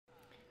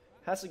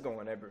How's it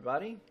going,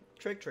 everybody?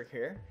 Trick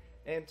here,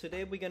 and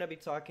today we're gonna be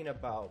talking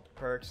about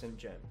perks and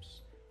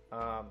gems.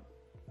 Um,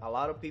 a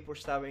lot of people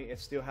are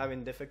still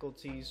having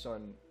difficulties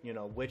on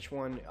which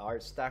one are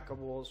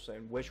stackables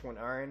and which one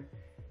aren't,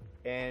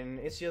 and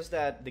it's just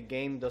that the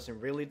game doesn't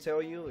really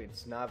tell you.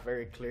 It's not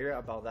very clear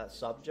about that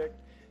subject,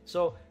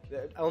 so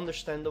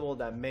understandable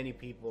that many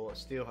people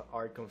still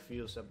are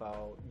confused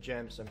about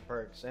gems and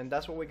perks, and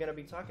that's what we're gonna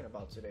be talking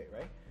about today,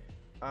 right?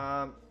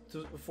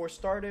 For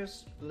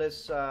starters,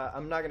 let's.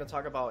 I'm not gonna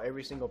talk about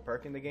every single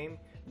perk in the game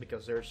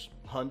because there's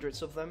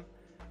hundreds of them.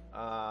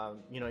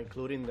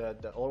 Including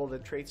the all of the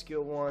trade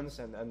skill ones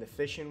and the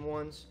fishing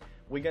ones.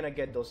 We're gonna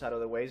get those out of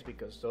the ways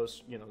because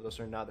those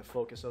are not the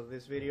focus of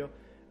this video.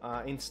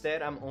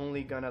 Instead, I'm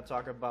only gonna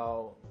talk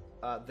about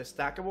the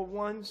stackable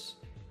ones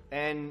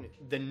and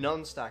the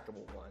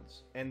non-stackable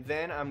ones, and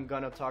then I'm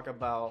gonna talk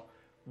about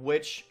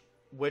which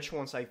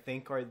ones I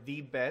think are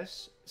the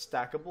best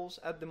stackables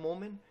at the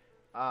moment.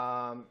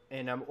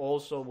 And I'm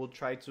also will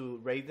try to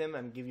rate them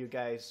and give you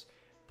guys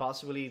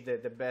possibly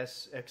the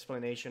best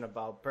explanation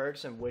about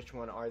perks and which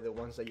one are the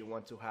ones that you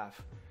want to have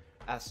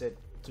as it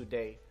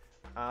today.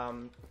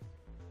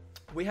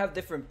 We have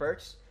different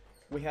perks.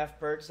 We have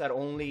perks that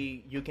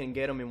only you can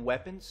get them in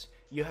weapons.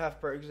 You have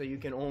perks that you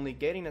can only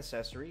get in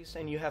accessories,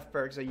 and you have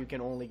perks that you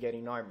can only get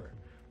in armor,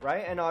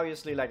 right? And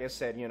obviously, like I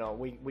said,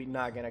 we're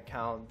not gonna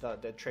count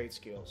the trade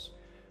skills.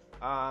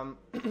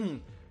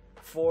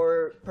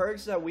 For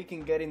perks that we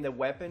can get in the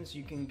weapons,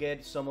 you can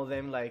get some of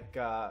them like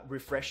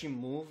refreshing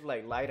move,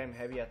 like light and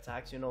heavy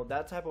attacks.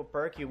 That type of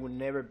perk, you will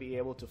never be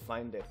able to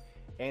find it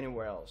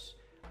anywhere else.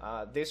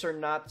 These are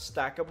not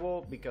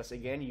stackable because,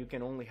 again, you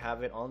can only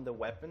have it on the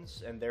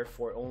weapons, and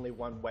therefore only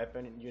one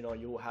weapon, you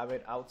will have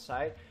it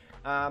outside.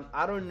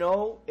 I don't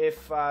know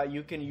if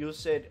you can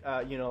use it,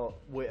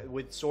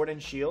 with sword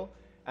and shield,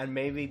 and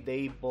maybe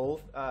they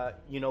both,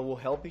 will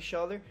help each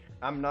other.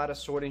 I'm not a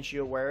sword and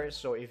shield wearer,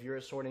 so if you're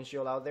a sword and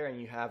shield out there and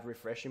you have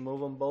refreshing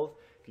move on both,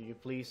 could you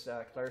please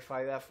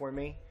clarify that for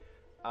me?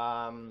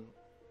 And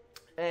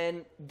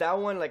that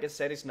one, like I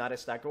said, is not a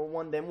stackable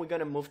one. Then we're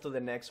gonna move to the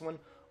next one,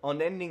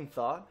 Unending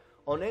Thought.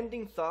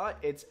 Unending Thought,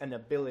 it's an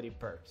ability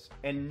perks,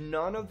 and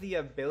none of the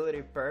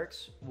ability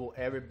perks will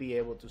ever be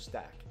able to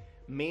stack.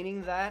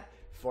 Meaning that,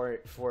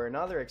 for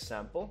another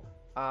example,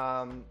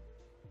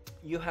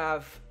 you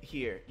have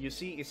here, you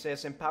see it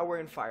says Empower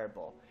and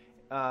Fireball.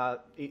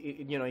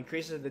 It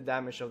increases the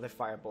damage of the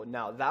fireball.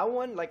 Now that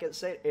one, like I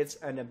said, it's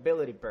an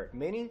ability perk,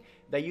 meaning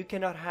that you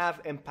cannot have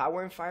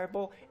Empower and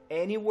Fireball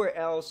anywhere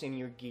else in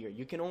your gear.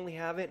 You can only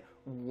have it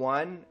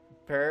one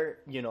per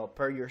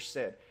your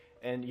set,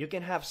 and you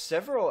can have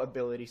several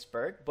abilities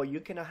perk, but you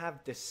cannot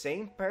have the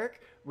same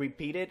perk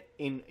repeated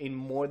in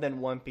more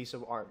than one piece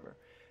of armor.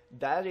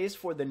 That is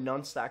for the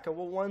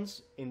non-stackable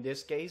ones. In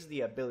this case,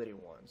 the ability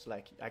ones.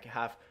 Like I can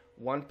have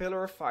one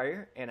Pillar of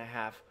Fire and I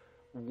have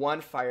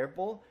one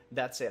fireball.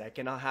 That's it. I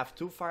cannot have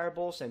two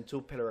fireballs and two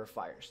Pillar of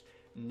Fires.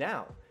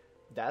 Now,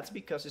 that's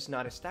because it's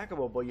not a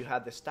stackable, but you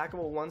have the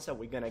stackable ones that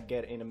we're gonna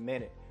get in a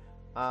minute.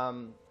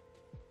 And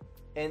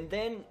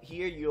then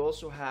here you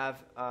also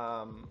have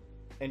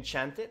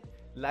Enchanted.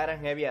 Light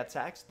and heavy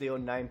attacks deal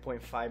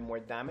 9.5 more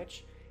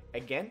damage.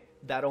 Again,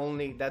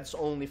 that's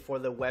only for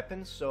the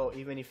weapons, so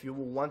even if you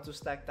want to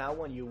stack that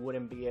one, you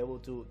wouldn't be able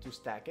to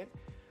stack it.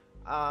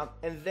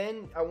 And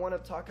then I want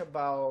to talk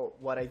about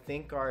what I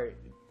think are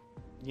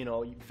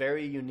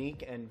very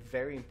unique and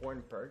very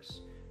important perks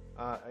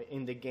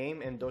in the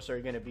game, and those are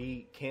going to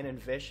be Kin and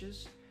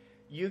Vicious.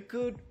 You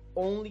could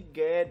only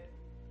get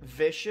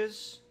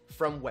Vicious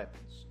from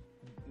weapons,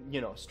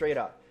 straight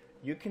up.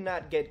 You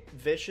cannot get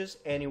Vicious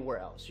anywhere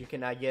else. You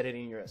cannot get it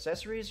in your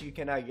accessories, you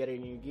cannot get it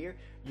in your gear,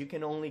 you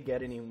can only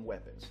get it in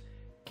weapons.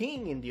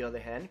 King, in the other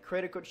hand,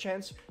 critical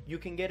chance, you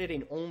can get it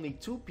in only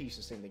two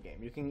pieces in the game.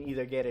 You can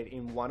either get it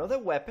in one of the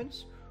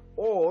weapons,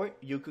 or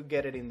you could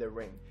get it in the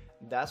ring.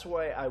 That's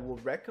why I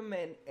would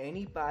recommend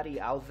anybody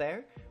out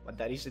there, but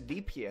that is a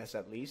DPS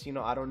at least.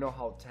 I don't know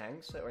how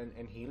tanks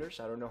and healers,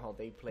 I don't know how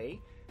they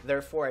play.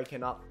 Therefore, I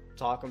cannot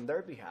talk on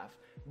their behalf.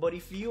 But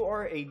if you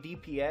are a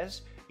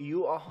DPS,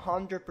 you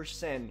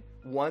 100%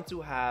 want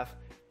to have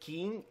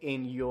King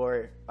in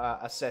your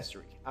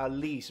accessory, at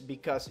least,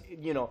 because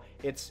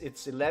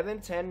it's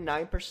 11, 10,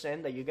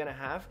 9% that you're gonna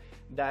have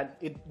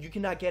that you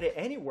cannot get it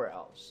anywhere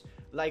else.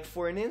 Like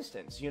for an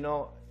instance,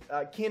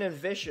 Kin and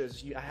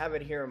Vicious, I have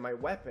it here in my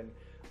weapon,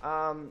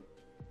 and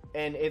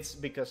it's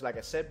because, like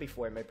I said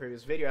before in my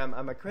previous video,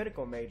 I'm a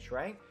critical mage,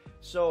 right?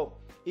 So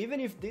even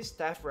if this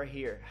staff right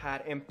here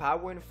had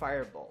Empowering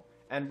Fireball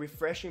and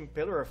Refreshing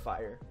Pillar of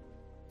Fire,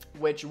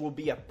 which will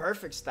be a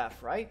perfect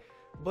staff, right?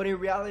 But in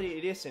reality,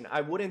 it isn't.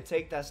 I wouldn't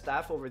take that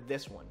staff over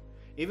this one,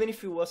 even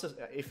if it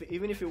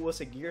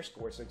was a gear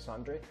score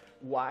 600.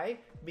 Why?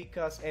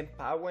 Because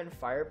Empower and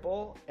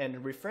Fireball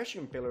and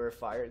Refreshing Pillar of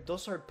Fire,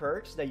 those are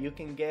perks that you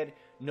can get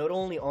not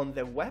only on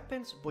the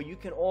weapons, but you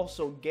can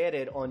also get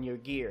it on your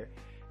gear.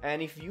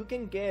 And if you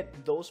can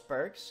get those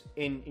perks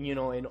in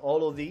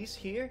all of these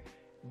here,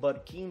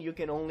 but King, you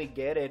can only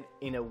get it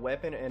in a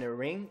weapon and a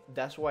ring.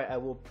 That's why I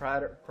will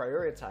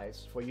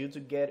prioritize for you to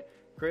get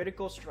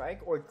critical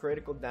strike or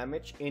critical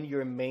damage in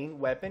your main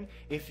weapon.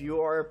 If you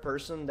are a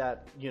person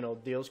that, you know,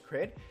 deals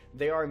crit,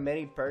 there are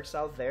many perks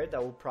out there that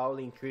will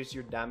probably increase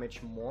your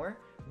damage more.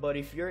 But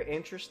if you're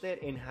interested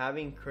in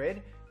having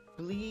crit,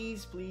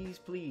 please, please,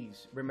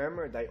 please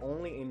remember that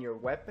only in your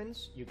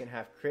weapons you can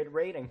have crit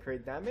rate and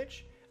crit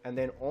damage, and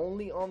then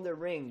only on the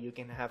ring you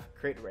can have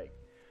crit rate.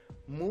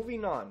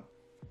 Moving on.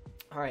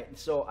 Alright,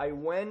 so I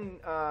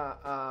went,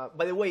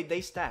 by the way,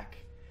 they stack.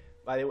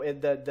 By the way,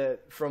 the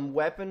from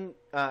weapon,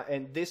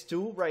 and this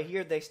two right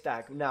here, they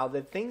stack. Now,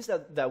 the things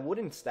that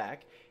wouldn't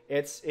stack,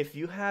 it's if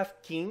you have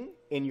king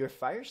in your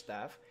fire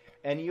staff,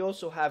 and you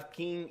also have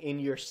king in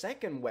your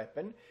second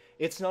weapon.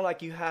 It's not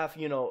like you have,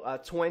 you know, a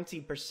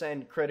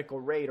 20%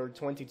 critical rate or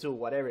 22,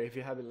 whatever, if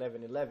you have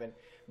 11-11.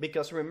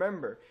 Because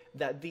remember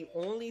that the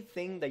only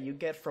thing that you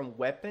get from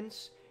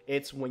weapons,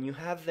 it's when you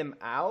have them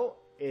out,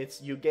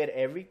 it's you get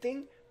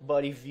everything.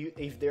 But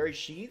if they're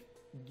sheathed,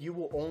 you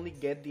will only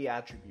get the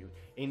attribute.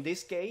 In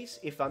this case,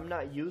 if I'm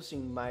not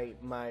using my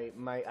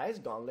ice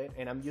gauntlet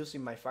and I'm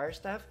using my fire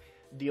staff,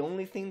 the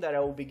only thing that I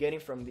will be getting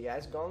from the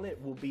ice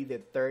gauntlet will be the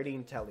 30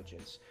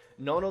 intelligence.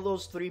 None of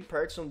those 3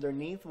 perks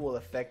underneath will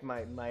affect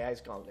my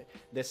ice gauntlet.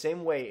 The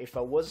same way, if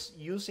I was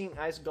using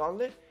ice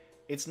gauntlet,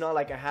 it's not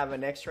like I have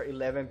an extra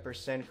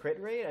 11% crit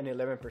rate and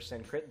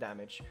 11% crit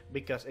damage,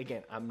 because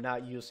again, I'm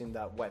not using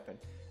that weapon.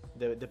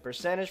 The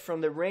percentage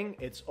from the ring,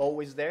 it's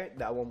always there.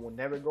 That one will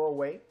never go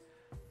away.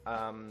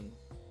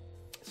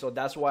 So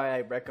that's why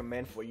I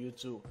recommend for you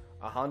to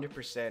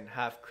 100%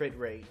 have crit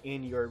rate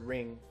in your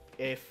ring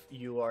if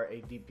you are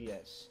a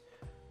DPS.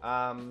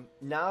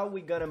 Now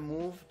we're gonna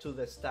move to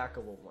the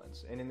stackable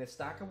ones, and in the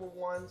stackable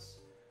ones,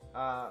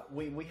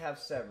 we have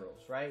several,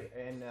 right?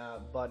 And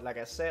but like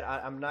I said,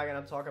 I'm not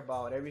gonna talk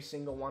about every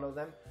single one of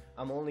them.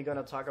 I'm only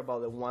gonna talk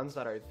about the ones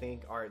that I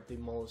think are the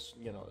most,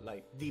 you know,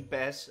 like the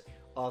best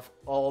of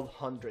all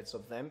hundreds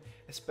of them,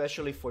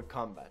 especially for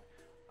combat.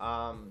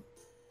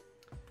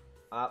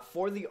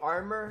 For the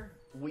armor,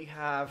 we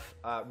have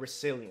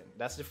Resilient.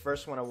 That's the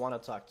first one I want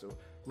to talk to.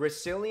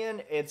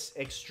 Resilient, it's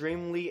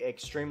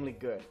extremely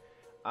good.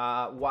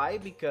 Why?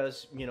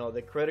 Because, you know,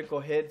 the critical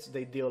hits,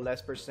 they deal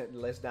less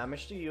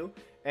damage to you,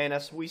 and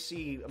as we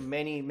see,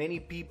 many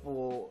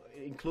people,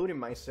 including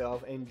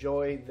myself,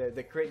 enjoy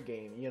the crit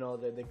game. You know,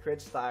 the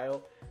crit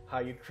style, how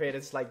you crit,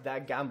 it's like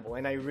that gamble,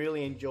 and I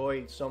really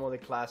enjoy some of the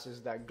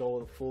classes that go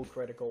the full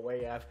critical way.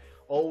 I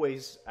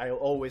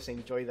always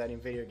enjoy that in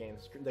video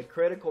games. The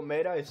critical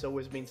meta has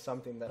always been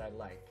something that I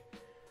like.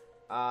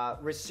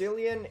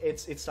 Resilient,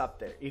 it's up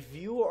there. If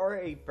you are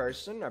a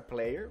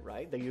player,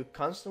 right, that you're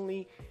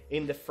constantly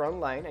in the front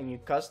line and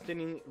you're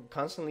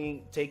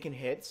constantly taking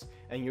hits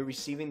and you're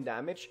receiving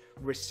damage,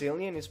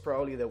 Resilient is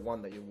probably the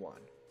one that you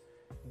want.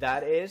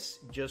 That is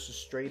just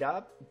straight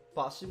up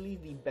possibly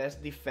the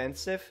best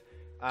defensive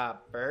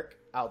perk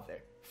out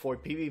there for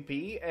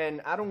PvP,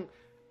 and I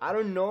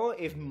don't know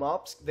if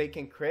mobs they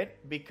can crit,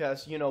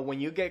 because, you know, when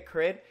you get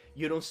crit,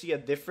 you don't see a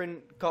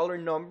different color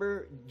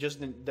number, just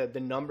the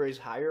number is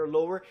higher or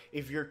lower.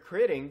 If you're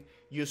critting,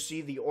 you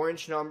see the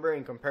orange number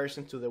in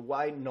comparison to the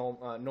white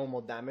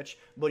normal damage.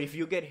 But if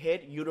you get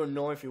hit, you don't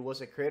know if it was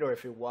a crit or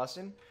if it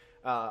wasn't,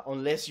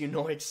 unless you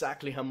know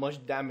exactly how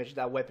much damage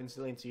that weapon's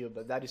dealing to you,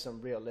 but that is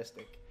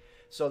unrealistic.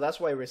 So that's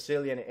why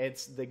Resilient,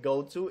 it's the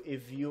go-to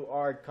if you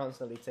are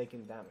constantly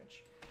taking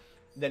damage.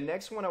 The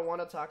next one I want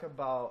to talk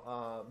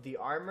about, the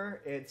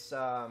armor, it's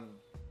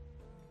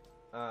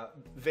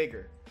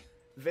Vigor.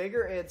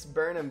 Vigor, it's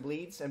burn and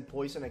bleeds and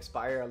poison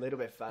expire a little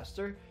bit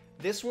faster.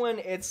 This one,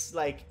 it's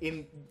like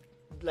in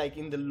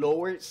the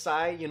lower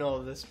side, you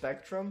know, the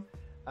spectrum.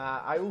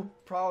 I will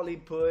probably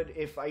put,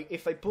 if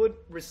I put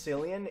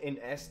Resilient in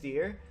S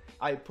tier,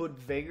 I put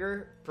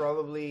Vigor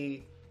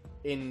probably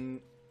in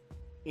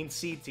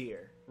C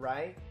tier,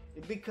 right?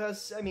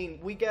 Because, I mean,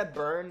 we get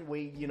burned,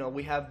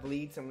 we have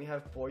bleeds and we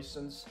have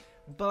poisons,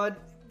 but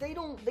they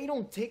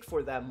don't tick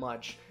for that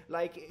much.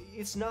 Like,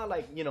 it's not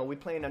like, you know, we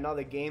play in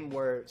another game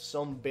where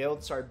some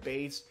builds are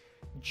based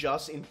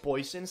just in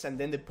poisons and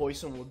then the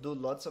poison will do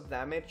lots of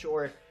damage,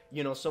 or,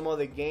 you know, some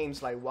other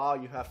games like WoW,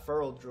 you have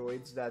feral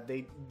druids that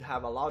they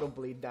have a lot of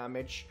bleed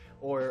damage,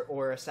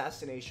 or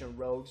assassination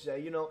rogues,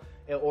 you know,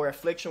 or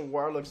affliction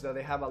warlocks that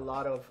they have a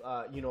lot of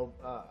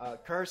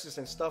curses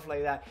and stuff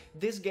like that.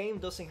 This game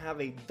doesn't have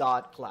a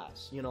dot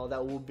class, you know,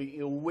 that will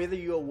wither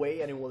you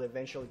away and it will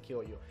eventually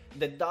kill you.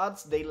 The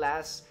dots, they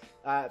last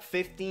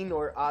 15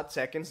 or odd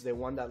seconds, the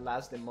one that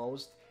lasts the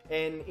most.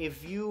 And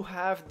if you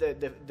have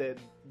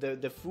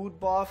the food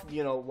buff,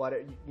 you know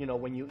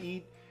when you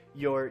eat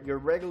your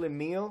regular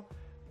meal,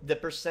 the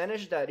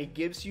percentage that it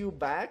gives you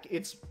back,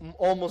 it's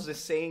almost the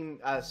same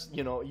as,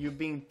 you know, you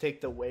being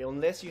ticked away,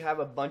 unless you have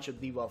a bunch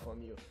of debuff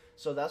on you.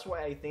 So that's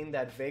why I think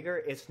that Vigor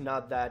is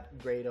not that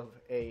great of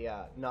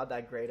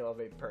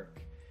a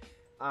perk.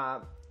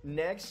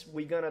 Next,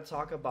 we're gonna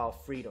talk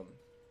about Freedom.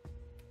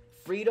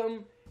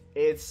 Freedom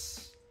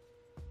is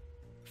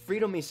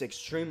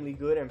extremely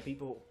good, and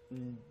people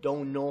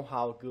don't know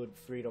how good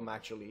Freedom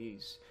actually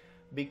is,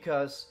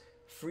 because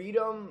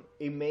Freedom,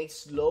 it makes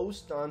slow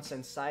stuns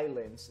and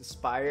silence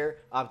expire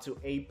up to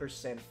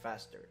 8%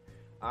 faster.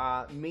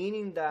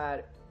 Meaning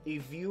that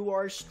if you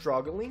are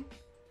struggling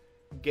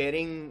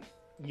getting,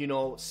 you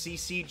know,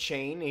 CC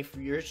chain, if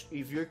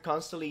you're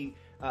constantly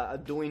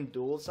doing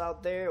duels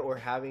out there or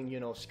having, you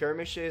know,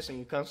 skirmishes and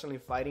you're constantly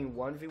fighting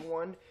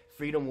 1v1,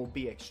 Freedom will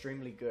be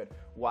extremely good.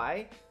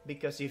 Why?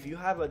 Because if you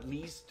have at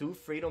least 2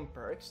 Freedom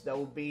perks, that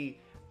will be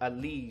at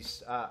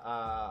least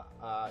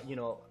you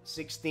know,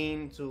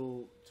 14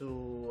 to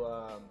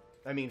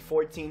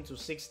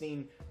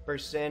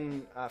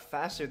 16%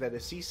 faster that the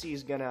CC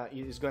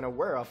is gonna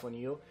wear off on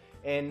you,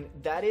 and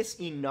that is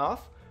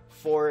enough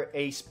for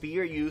a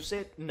spear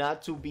usage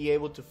not to be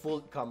able to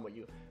full combo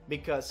you,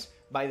 because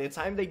by the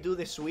time they do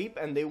the sweep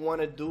and they want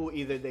to do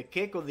either the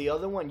kick or the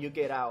other one, you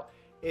get out.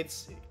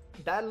 It's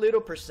that little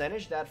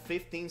percentage, that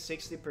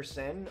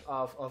 15-60%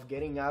 of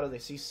getting out of the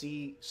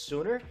CC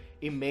sooner,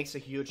 it makes a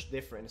huge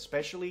difference,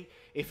 especially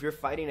if you're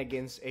fighting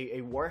against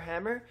a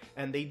Warhammer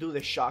and they do the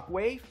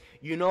shockwave.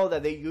 You know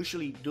that they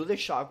usually do the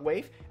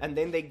shockwave and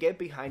then they get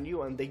behind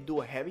you and they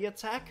do a heavy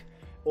attack,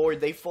 or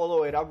they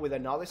follow it up with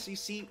another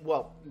CC.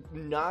 Well,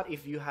 not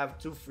if you have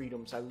 2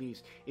 freedoms at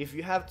least. If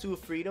you have 2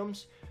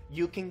 freedoms,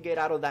 you can get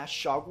out of that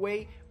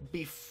shockwave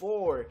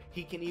before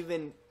he can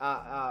even,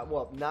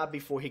 well, not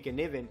before he can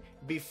even,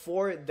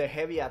 before the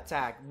heavy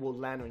attack will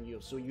land on you.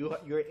 So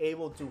you're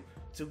able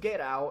to get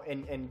out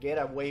and get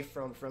away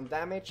from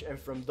damage and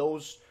from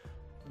those,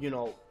 you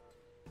know,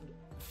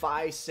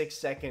 5-6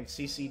 second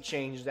CC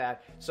change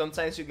that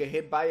sometimes you get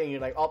hit by and you're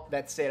like, oh,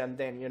 that's it, and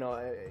then, you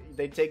know,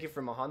 they take it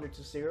from 100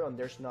 to 0 and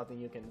there's nothing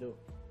you can do.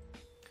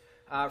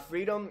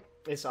 Freedom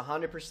is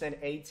 100%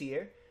 A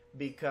tier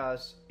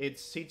because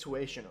it's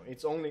situational.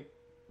 It's only,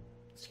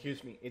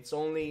 excuse me, it's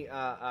only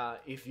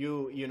if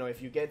you know,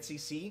 if you get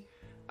CC,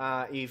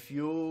 if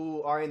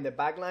you are in the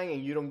backline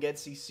and you don't get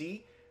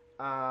CC,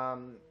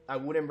 I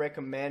wouldn't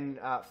recommend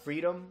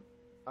Freedom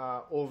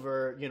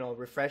over, you know,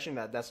 refreshing.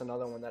 That's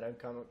another one that I'm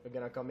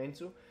gonna come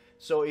into.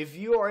 So if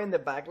you are in the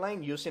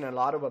backline using a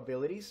lot of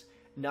abilities,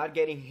 not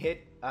getting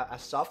hit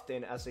as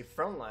often as a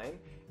frontline,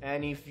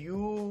 and if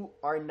you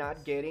are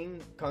not getting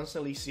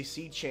constantly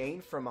CC chain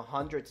from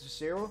 100 to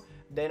 0,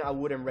 then I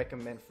wouldn't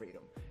recommend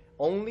Freedom.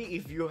 Only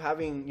if you're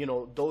having, you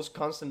know, those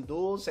constant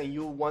duels and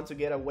you want to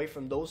get away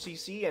from those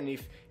CC, and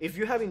if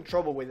you're having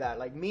trouble with that,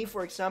 like me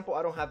for example,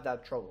 I don't have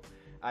that trouble.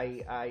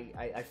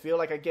 I feel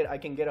like I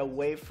can get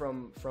away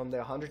from the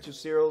 100 to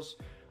 0s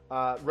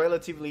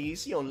relatively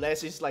easy,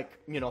 unless it's like,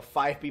 you know,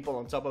 5 people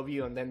on top of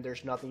you and then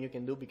there's nothing you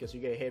can do because you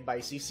get hit by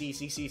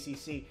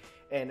CC,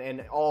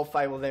 and all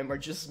 5 of them are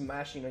just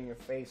smashing on your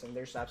face and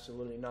there's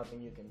absolutely nothing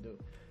you can do.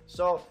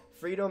 So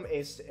Freedom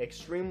is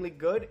extremely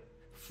good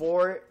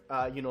for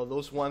you know,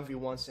 those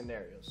 1v1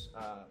 scenarios.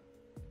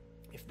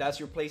 If that's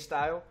your play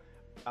style,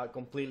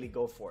 completely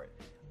go for it.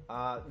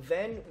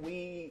 Then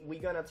we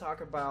gonna talk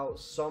about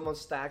some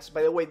stacks.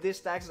 By the way, these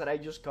stacks that I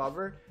just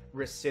covered,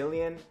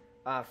 Resilient,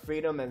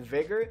 Freedom, and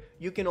Vigor,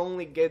 you can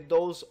only get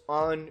those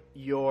on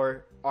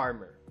your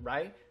armor,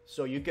 right?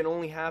 So you can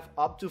only have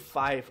up to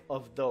 5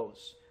 of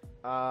those.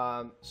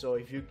 So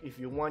if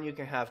you want, you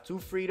can have 2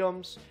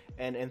 Freedoms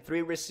and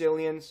 3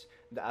 Resilience,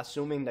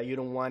 assuming that you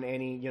don't want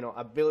any, you know,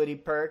 ability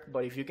perk.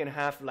 But if you can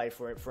have, like,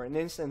 for an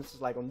instance,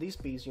 like on this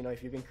piece, you know,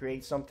 if you can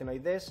create something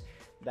like this,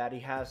 that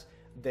it has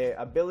the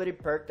ability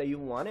perk that you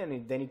want,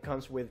 and then it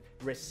comes with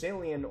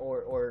Resilient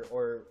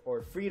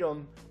or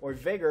Freedom or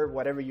Vigor,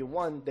 whatever you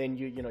want, then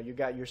you know, you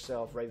got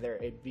yourself right there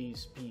a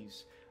beast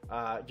piece.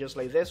 Just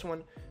like this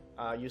one,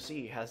 you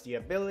see it has the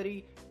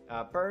ability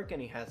perk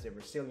and it has the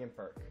Resilient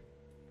perk.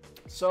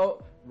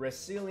 So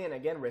Resilient,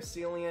 again,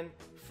 Resilient,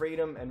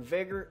 Freedom, and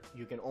Vigor,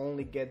 you can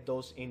only get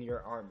those in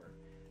your armor.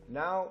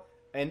 Now,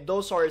 and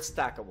those are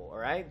stackable,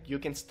 alright? You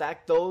can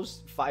stack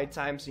those 5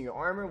 times in your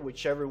armor,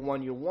 whichever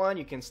one you want.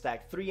 You can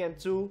stack 3 and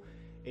 2,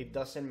 it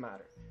doesn't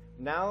matter.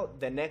 Now,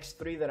 the next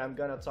 3 that I'm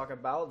gonna talk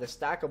about, the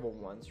stackable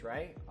ones,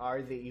 right,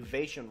 are the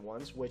Evasion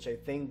ones, which I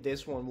think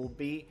this one will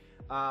be.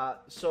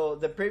 So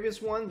the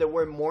previous one, they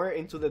were more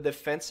into the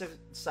defensive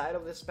side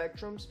of the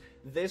spectrums.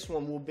 This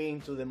one will be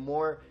into the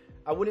more,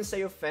 I wouldn't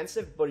say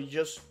offensive, but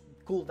just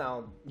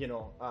cooldown, you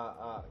know,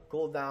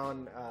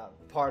 cooldown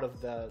part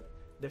of the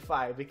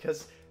fight,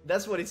 because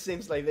that's what it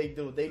seems like they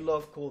do. They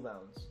love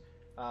cooldowns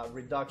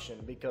reduction,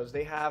 because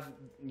they have,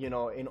 you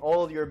know, in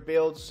all your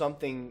builds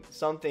something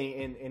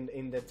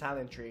in the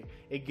talent tree.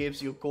 It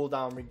gives you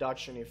cooldown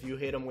reduction if you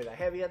hit them with a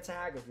heavy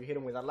attack, if you hit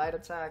them with a light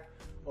attack,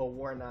 or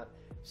whatnot.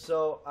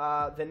 So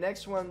the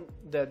next one,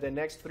 the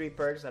next 3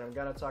 perks that I'm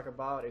gonna talk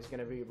about is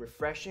gonna be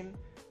Refreshing,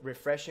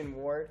 Refreshing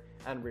Ward,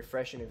 and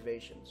Refreshing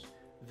Evasions.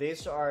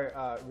 These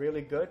are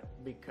really good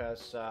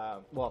because,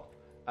 well,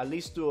 at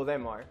least 2 of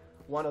them are.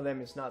 One of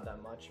them is not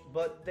that much,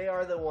 but they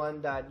are the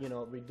one that, you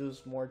know,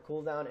 reduce more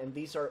cooldown, and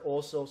these are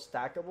also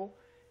stackable.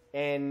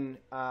 And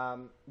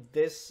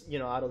this, you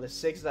know, out of the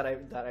 6 that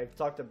I've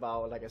talked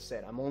about, like I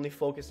said, I'm only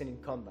focusing in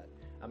combat.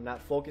 I'm not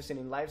focusing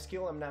in life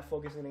skill. I'm not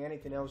focusing in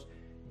anything else,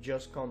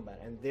 just combat.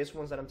 And these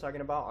ones that I'm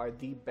talking about are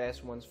the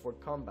best ones for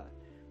combat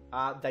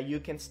that you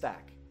can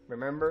stack,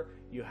 Remember,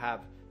 you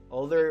have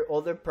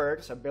other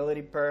perks,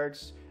 ability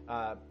perks,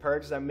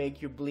 perks that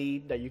make you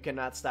bleed, that you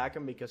cannot stack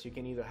them because you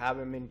can either have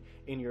them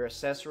in your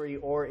accessory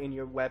or in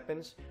your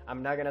weapons.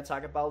 I'm not gonna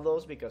talk about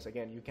those because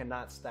again, you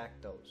cannot stack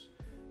those.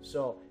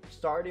 So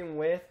starting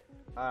with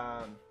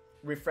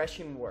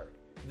refreshing word.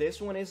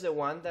 This one is the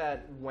one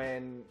that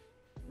when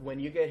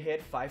you get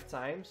hit 5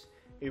 times,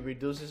 it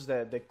reduces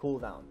the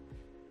cooldown.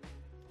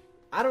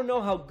 I don't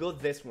know how good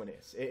this one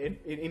is.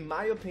 In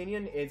my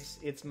opinion,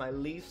 it's my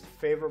least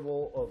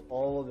favorable of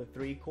all of the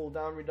 3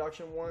 cooldown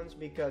reduction ones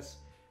because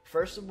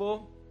first of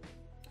all,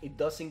 it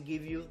doesn't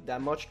give you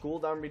that much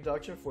cooldown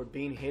reduction for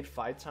being hit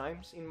 5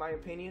 times, in my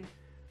opinion.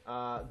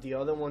 The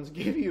other ones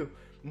give you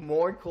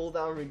more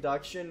cooldown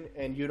reduction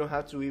and you don't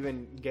have to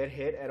even get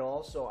hit at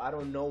all, so I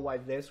don't know why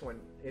this one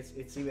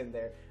it's even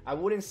there. I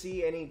wouldn't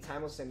see any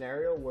time or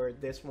scenario where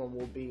this one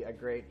will be a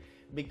great,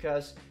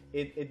 because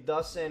it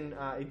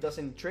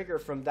doesn't trigger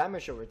from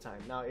damage over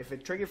time. Now if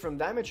it triggered from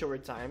damage over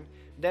time,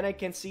 then I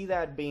can see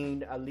that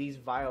being at least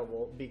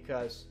viable,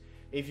 because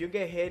if you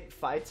get hit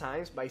 5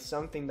 times by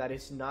something that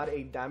is not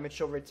a damage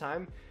over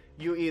time,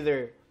 you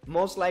either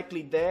most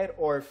likely dead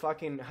or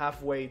fucking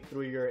halfway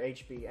through your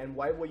HP. And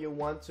why would you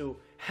want to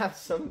have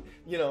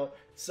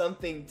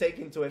something take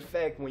into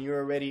effect when you're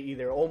already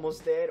either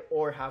almost dead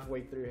or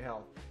halfway through your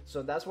health?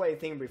 So that's why I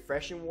think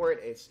refreshing word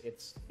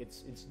it's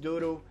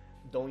doo-doo.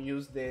 Don't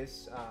use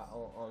this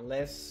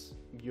unless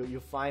you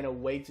find a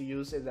way to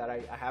use it that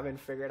I haven't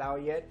figured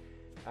out yet.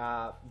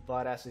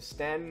 But as it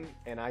stands,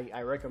 and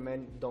I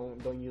recommend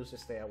don't use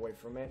it, stay away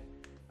from it.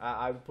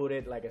 I would put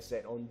it, like I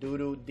said, on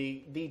doo-doo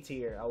D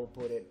tier. I will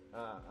put it.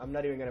 I'm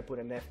not even gonna put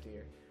an F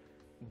tier,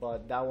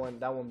 but that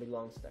one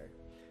belongs there.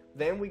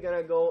 Then we're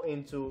gonna go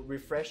into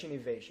refreshing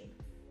evasion.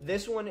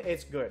 This one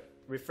is good.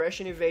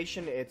 Refreshing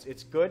evasion,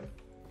 it's good.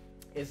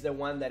 It's the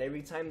one that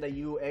every time that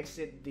you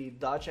exit the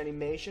dodge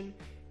animation,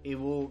 it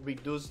will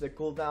reduce the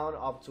cooldown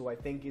up to, I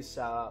think it's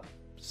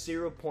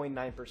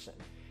 0.9%.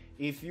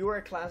 If you are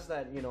a class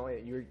that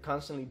you're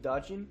constantly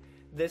dodging,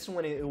 this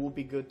one it will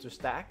be good to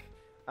stack.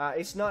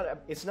 It's not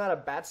a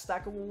bad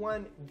stackable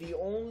one. The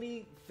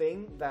only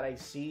thing that I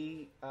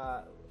see,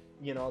 that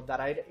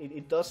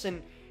it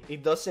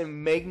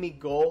doesn't make me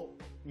go,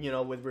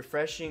 with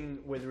refreshing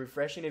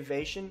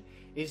evasion,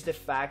 is the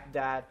fact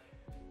that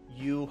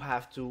you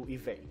have to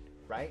evade,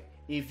 right?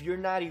 If you're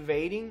not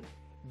evading,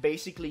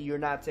 basically you're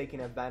not taking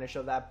advantage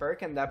of that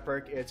perk, and that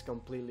perk is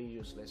completely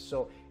useless.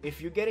 So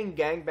if you're getting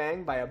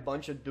gangbanged by a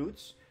bunch of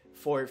dudes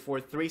for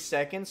 3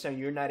 seconds and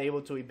you're not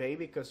able to evade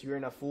because you're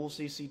in a full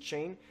CC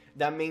chain,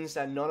 that means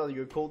that none of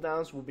your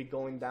cooldowns will be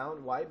going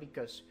down. Why?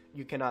 Because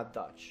you cannot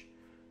dodge.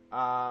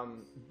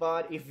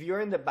 But if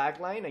you're in the back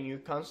line and you're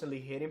constantly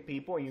hitting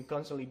people and you're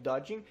constantly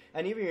dodging,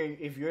 and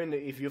even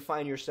if you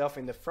find yourself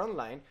in the front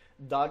line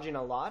dodging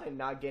a lot and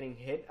not getting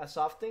hit as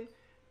often,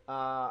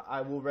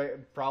 I will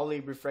probably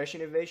refreshing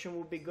evasion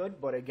will be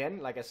good. But again,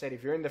 like I said,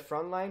 if you're in the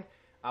front line,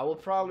 I will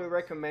probably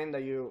recommend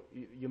that you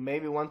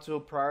maybe want to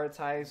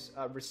prioritize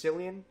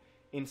resilient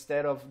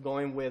instead of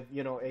going with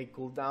a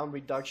cooldown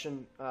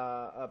reduction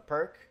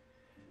perk.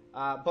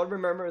 But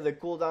remember, the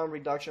cooldown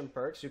reduction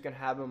perks, you can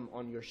have them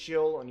on your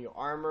shield, on your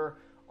armor,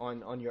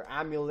 on your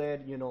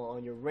amulet,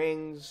 on your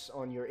rings,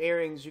 on your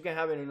earrings. You can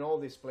have it in all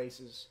these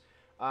places.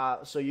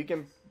 So you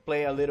can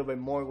play a little bit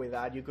more with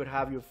that. You could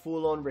have your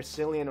full-on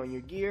resilient on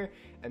your gear,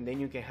 and then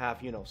you can have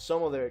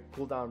some of the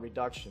cooldown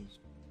reductions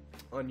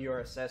on your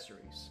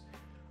accessories.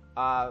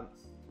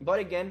 But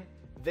again,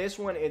 this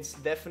one, it's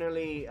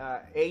definitely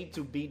A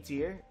to B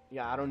tier.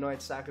 Yeah, I don't know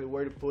exactly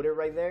where to put it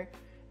right there,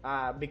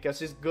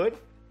 because it's good,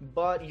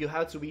 but you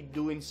have to be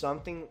doing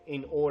something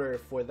in order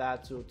for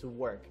that to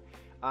work.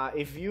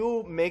 If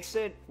you mix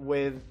it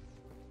with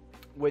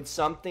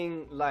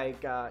something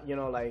like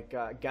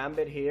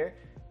Gambit here,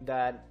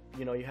 that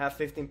you have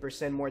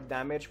 15% more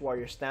damage while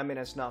your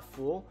stamina is not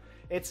full,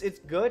 it's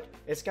good.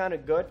 It's kind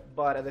of good,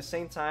 but at the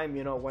same time,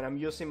 when I'm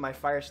using my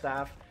fire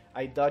staff,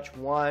 I dodge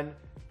 1,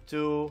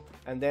 2,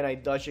 and then I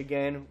dodge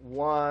again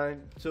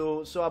 1,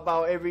 2. So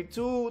about every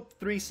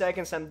 2-3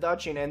 seconds I'm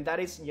dodging, and that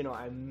is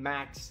a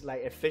max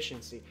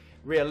efficiency.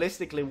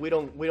 Realistically, we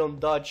don't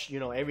dodge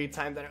every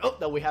time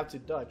that we have to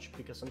dodge,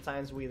 because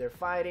sometimes we're either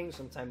fighting,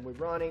 sometimes we're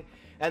running.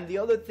 And the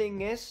other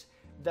thing is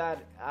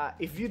that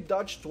if you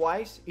dodge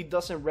twice, it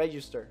doesn't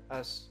register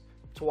as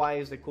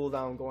twice the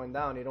cooldown going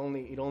down. It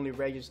only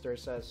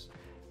registers as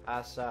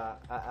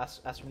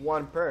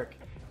one perk.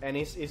 And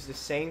it's the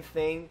same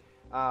thing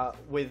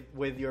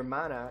with your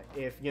mana.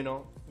 If you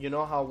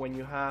know how when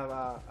you have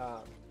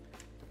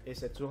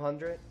is it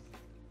 200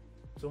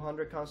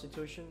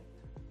 constitution,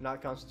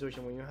 not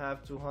constitution, when you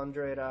have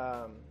 200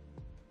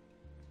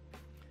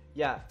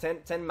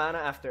 10 mana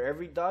after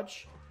every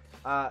dodge,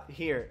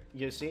 here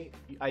you see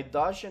I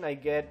dodge and I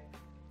get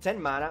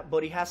 10 mana,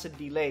 but it has a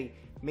delay,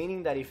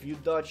 meaning that if you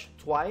dodge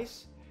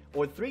twice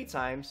or 3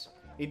 times,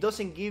 it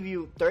doesn't give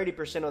you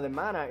 30% of the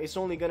mana. It's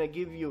only gonna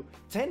give you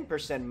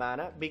 10%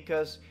 mana,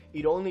 because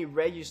it only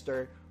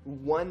registers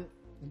one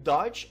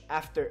dodge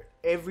after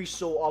every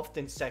so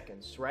often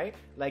seconds, right?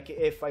 Like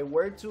if I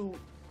were to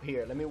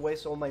here, let me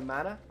waste all my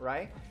mana,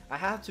 right? I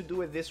have to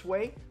do it this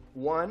way.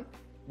 One,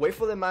 wait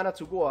for the mana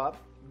to go up,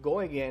 go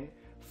again,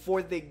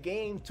 for the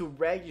game to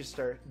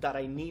register that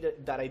I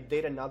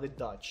did another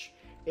dodge.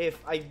 If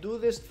I do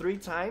this 3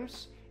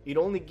 times, it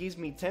only gives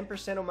me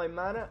 10% of my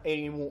mana, and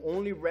it will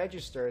only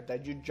register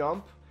that you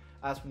jump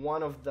as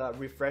one of the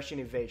refreshing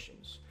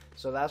evasions.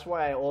 So that's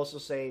why I also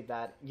say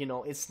that, you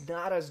know, it's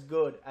not as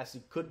good as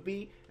it could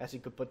be, as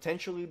it could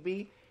potentially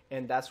be,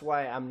 and that's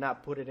why I'm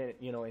not putting it,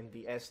 you know, in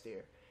the S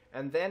tier.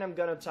 And then I'm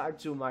gonna talk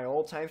to my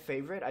all-time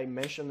favorite. I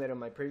mentioned it in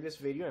my previous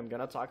video. I'm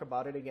gonna talk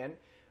about it again.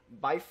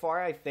 By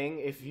far, I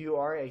think if you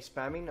are a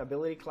spamming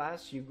ability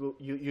class,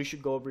 you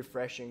should go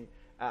refreshing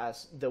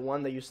as the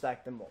one that you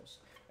stack the most.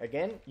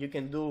 Again, you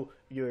can do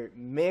your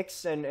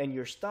mix and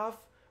your stuff,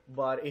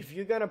 but if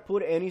you're gonna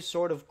put any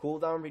sort of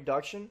cooldown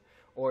reduction,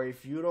 or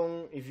if you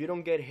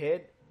don't get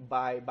hit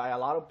by a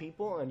lot of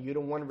people and you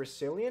don't want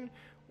resilient,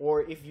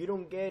 or if you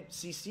don't get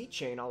CC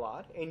chain a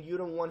lot and you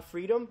don't want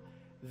freedom,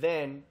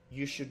 then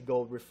you should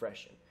go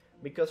refreshing,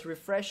 because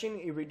refreshing,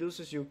 it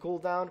reduces your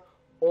cooldown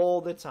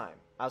all the time.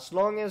 As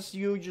long as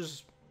you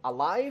just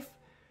alive,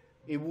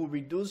 it will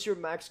reduce your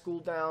max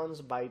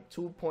cooldowns by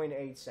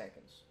 2.8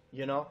 seconds,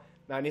 you know.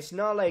 And it's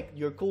not like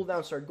your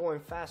cooldowns are going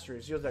faster,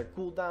 it's just that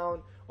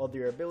cooldown of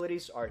your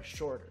abilities are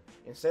shorter.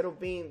 Instead of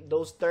being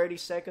those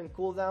 30-second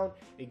cooldown,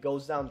 it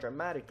goes down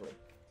dramatically.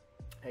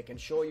 I can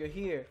show you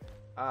here,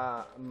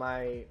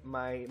 my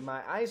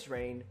Ice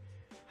Rain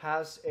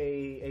has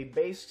a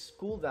base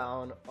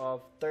cooldown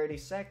of 30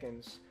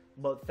 seconds,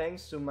 but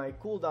thanks to my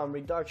cooldown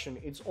reduction,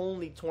 it's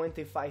only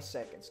 25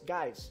 seconds.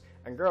 Guys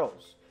and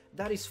girls,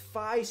 that is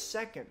 5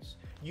 seconds.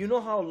 You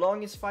know how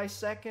long is 5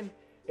 seconds?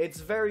 It's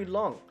very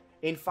long.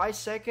 In 5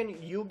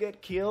 seconds, you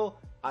get killed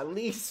at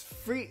least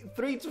 3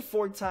 to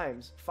 4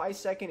 times. 5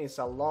 seconds is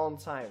a long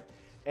time.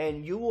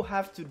 And you will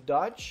have to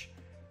dodge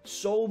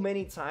so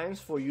many times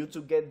for you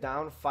to get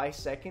down 5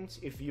 seconds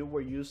if you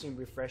were using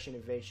refreshing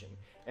evasion.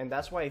 And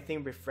that's why I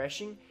think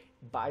refreshing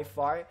by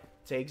far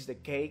takes the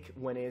cake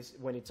when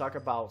you talk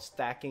about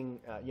stacking,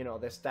 you know,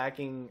 the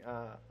stacking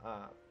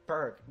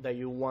perk that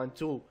you want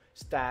to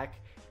stack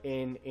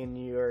in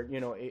your, you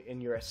know, in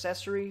your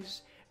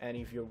accessories. And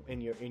if you're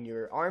in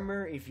your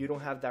armor, if you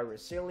don't have that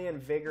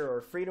resilient, vigor, or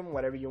freedom,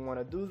 whatever you want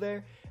to do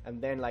there.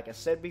 And then, like I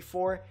said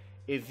before,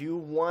 if you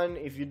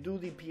do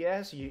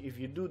DPS, if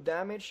you do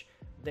damage,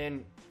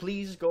 then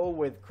please go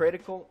with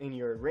critical in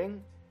your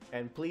ring,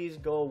 and please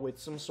go with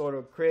some sort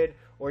of crit,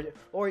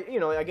 or you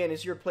know, again,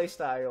 it's your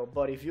playstyle.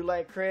 But if you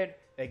like crit,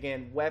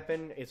 again,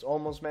 weapon, it's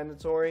almost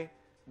mandatory.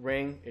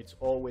 Ring, it's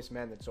always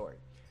mandatory.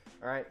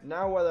 All right,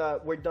 now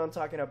we're done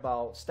talking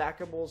about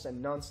stackables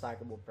and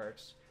non-stackable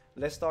perks.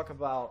 Let's talk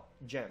about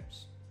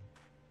gems.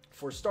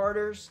 For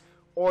starters,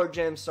 all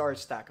gems are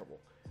stackable.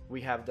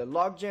 We have the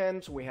lock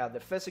gems, we have the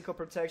physical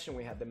protection,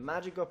 we have the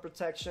magical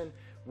protection,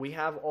 we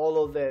have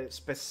all of the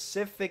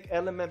specific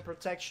element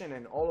protection,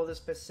 and all of the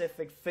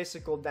specific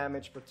physical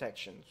damage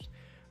protections.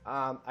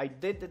 I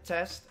did the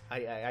test.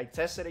 I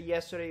tested it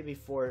yesterday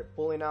before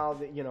pulling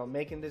out, you know,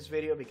 making this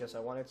video, because I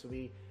wanted to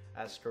be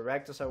as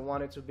correct as I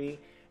wanted to be.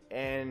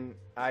 And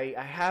I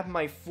have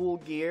my full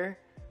gear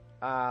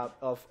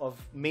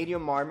of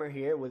medium armor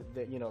here with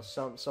the, you know,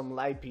 some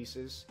light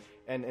pieces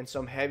and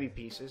some heavy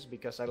pieces,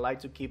 because I like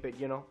to keep it,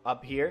 you know,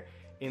 up here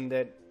in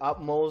the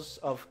utmost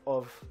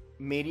of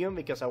medium,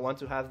 because I want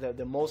to have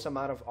the most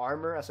amount of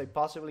armor as I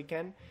possibly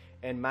can,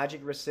 and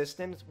magic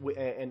resistance,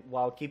 and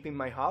while keeping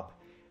my hop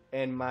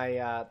and my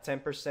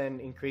 10%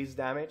 increased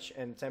damage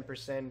and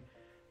 10%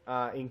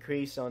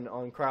 increase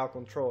on crowd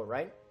control,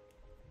 right?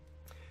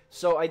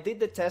 So I did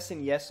the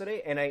testing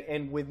yesterday,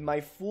 and with my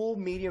full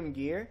medium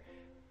gear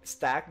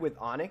stacked with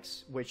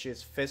Onyx, which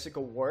is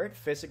physical ward,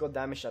 physical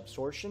damage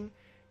absorption,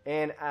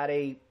 and at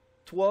a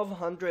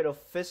 1200 of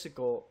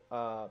physical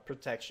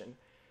protection.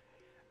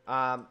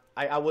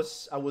 I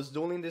was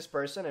dueling this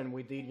person, and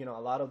we did, you know,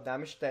 a lot of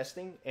damage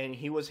testing, and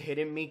he was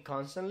hitting me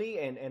constantly,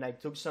 and I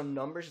took some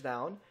numbers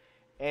down,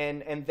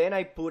 and then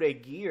I put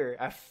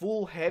a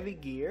full heavy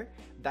gear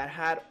that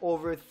had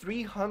over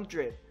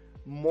 300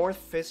 more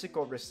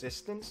physical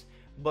resistance,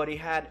 but it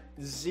had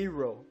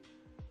 0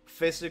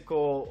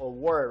 physical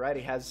ward, right?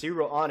 It has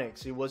 0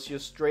 Onyx. It was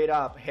just straight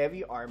up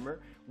heavy armor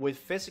with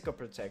physical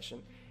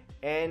protection.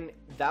 And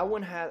that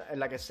one had,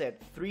 like I said,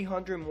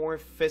 300 more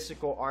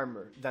physical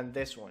armor than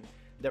this one.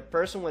 The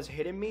person was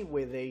hitting me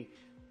with a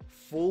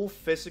full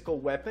physical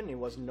weapon. It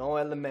was no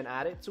element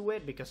added to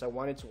it, because I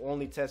wanted to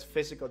only test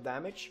physical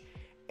damage.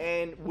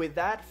 And with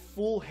that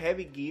full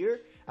heavy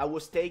gear, I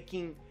was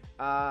taking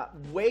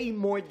way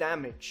more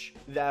damage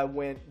than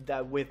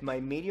with my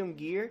medium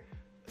gear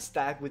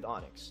stacked with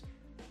Onyx.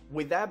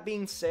 With that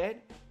being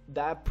said,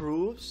 that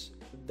proves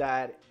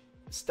that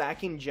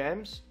stacking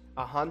gems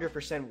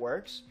 100%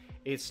 works.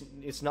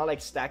 It's not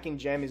like stacking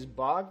gem is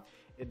bugged.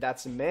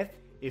 That's a myth.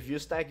 If you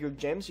stack your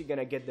gems, you're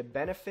gonna get the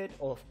benefit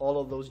of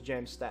all of those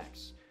gem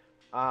stacks.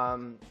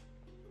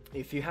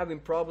 If you're having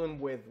problem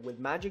with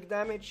magic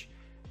damage,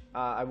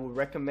 I would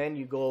recommend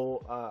you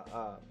go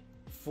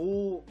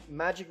full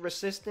magic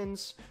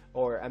resistance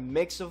or a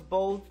mix of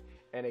both,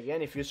 And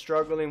again, if you're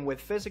struggling with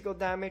physical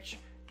damage,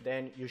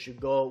 then you should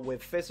go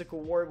with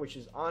physical ward, which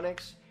is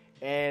Onyx.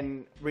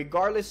 And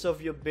regardless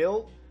of your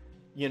build,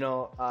 you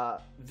know,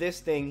 this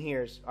thing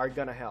here are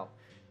gonna help.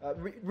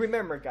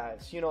 Remember,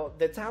 guys, you know,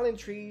 the talent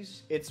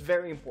trees, it's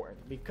very important,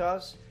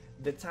 because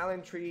the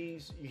talent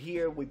trees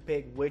here, we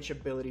pick which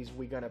abilities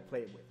we're gonna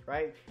play with,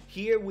 right?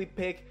 Here we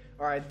pick,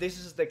 all right, this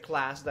is the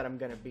class that I'm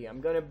gonna be.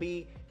 I'm gonna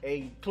be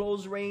a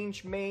close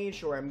range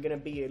mage, or I'm gonna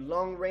be a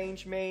long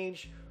range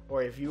mage.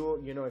 Or if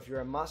if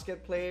you're a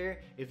musket player,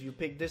 if you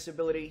pick this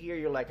ability here,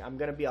 you're like, I'm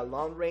gonna be a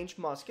long range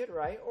musket,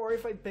 right? Or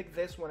if I pick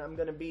this one, I'm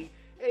gonna be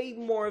a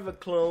more of a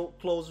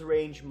close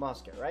range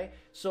musket, right?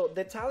 So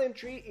the talent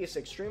tree is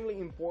extremely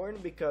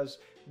important, because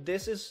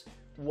this is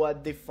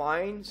what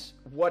defines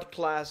what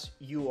class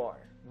you are,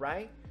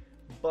 right?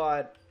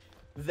 But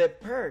the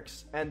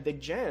perks and the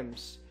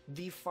gems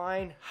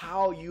define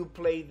how you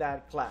play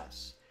that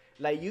class.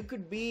 Like, you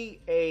could be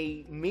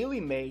a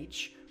melee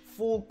mage,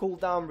 full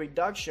cooldown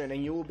reduction,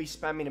 and you will be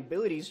spamming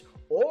abilities,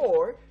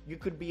 or you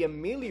could be a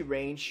melee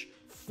range,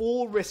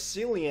 full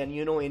resilient,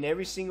 you know, in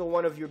every single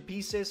one of your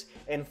pieces,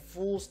 and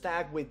full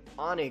stack with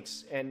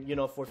Onyx, and you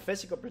know, for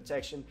physical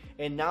protection,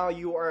 and now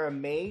you are a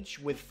mage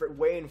with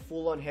wearing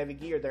full on heavy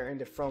gear there in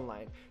the front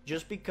line,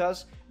 just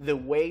because the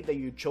way that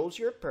you chose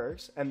your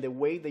perks and the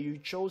way that you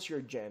chose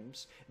your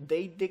gems,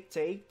 they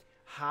dictate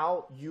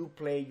how you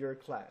play your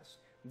class.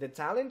 The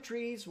talent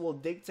trees will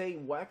dictate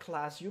what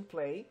class you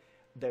play.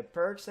 The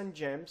perks and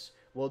gems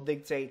will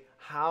dictate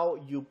how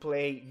you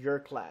play your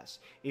class.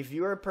 If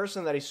you're a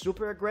person that is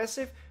super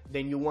aggressive,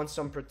 then you want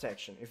some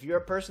protection. If you're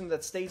a person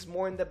that stays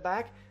more in the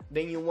back,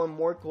 then you want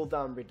more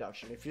cooldown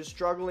reduction. If you're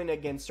struggling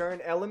against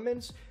certain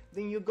elements,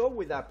 then you go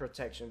with that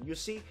protection. You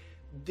see,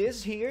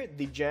 this here,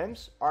 the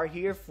gems are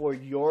here for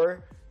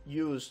your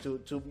use,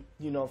 to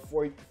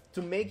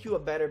make you a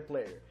better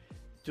player,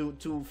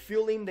 to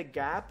fill in the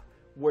gap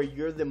where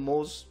you're the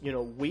most, you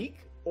know,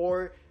 weak,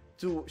 or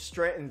to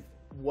strengthen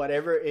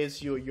whatever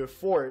is your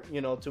fort,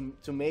 you know,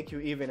 to make you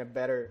even a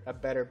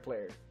better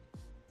player.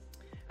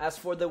 As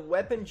for the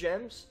weapon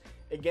gems,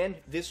 again,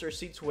 these are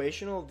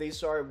situational.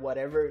 These are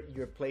whatever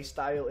your play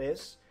style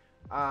is.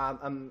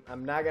 I'm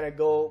not gonna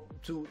go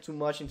too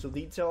much into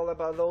detail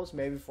about those.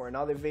 Maybe for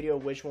another video,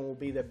 which one will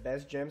be the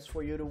best gems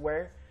for you to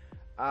wear.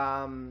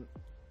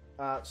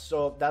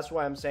 So that's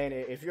why I'm saying,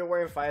 if you're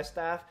wearing Fire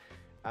Staff,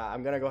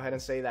 I'm gonna go ahead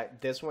and say that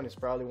this one is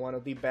probably one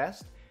of the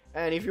best.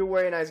 And if you're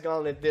wearing Ice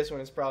Gauntlet, this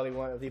one is probably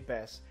one of the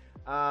best.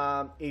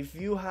 If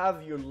you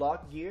have your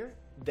lock gear,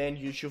 then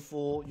you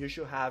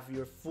should have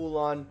your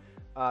full-on,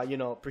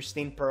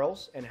 pristine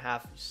pearls, and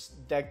have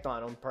decked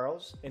on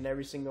pearls in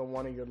every single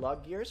one of your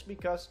lock gears,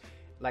 because,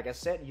 like I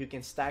said, you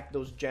can stack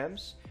those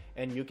gems,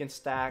 and you can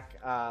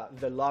stack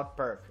the lock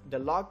perk. The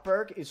lock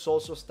perk is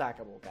also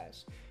stackable,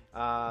 guys.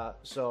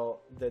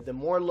 So the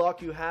more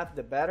lock you have,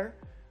 the better.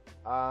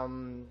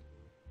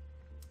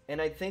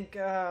 And I think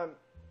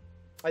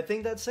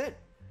that's it.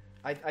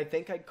 I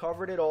think I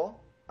covered it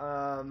all.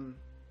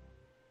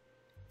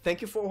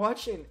 Thank you for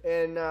watching,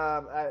 and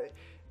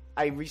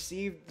I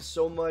received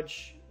so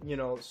much,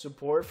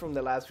 support from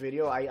the last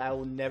video. I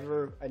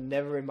never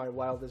in my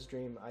wildest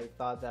dream I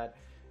thought that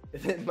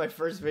my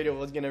first video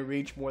was gonna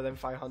reach more than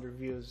 500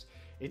 views.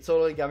 It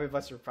totally got me by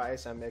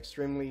surprise. I'm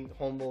extremely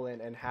humble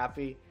and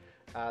happy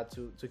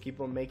to keep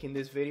on making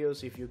these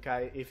videos. If you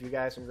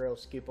guys and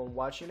girls keep on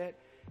watching it,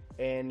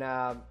 and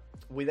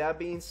with that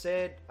being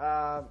said,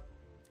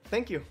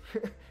 thank you.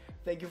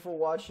 Thank you for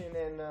watching,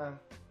 and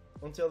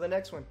until the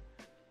next one,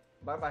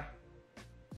 bye bye.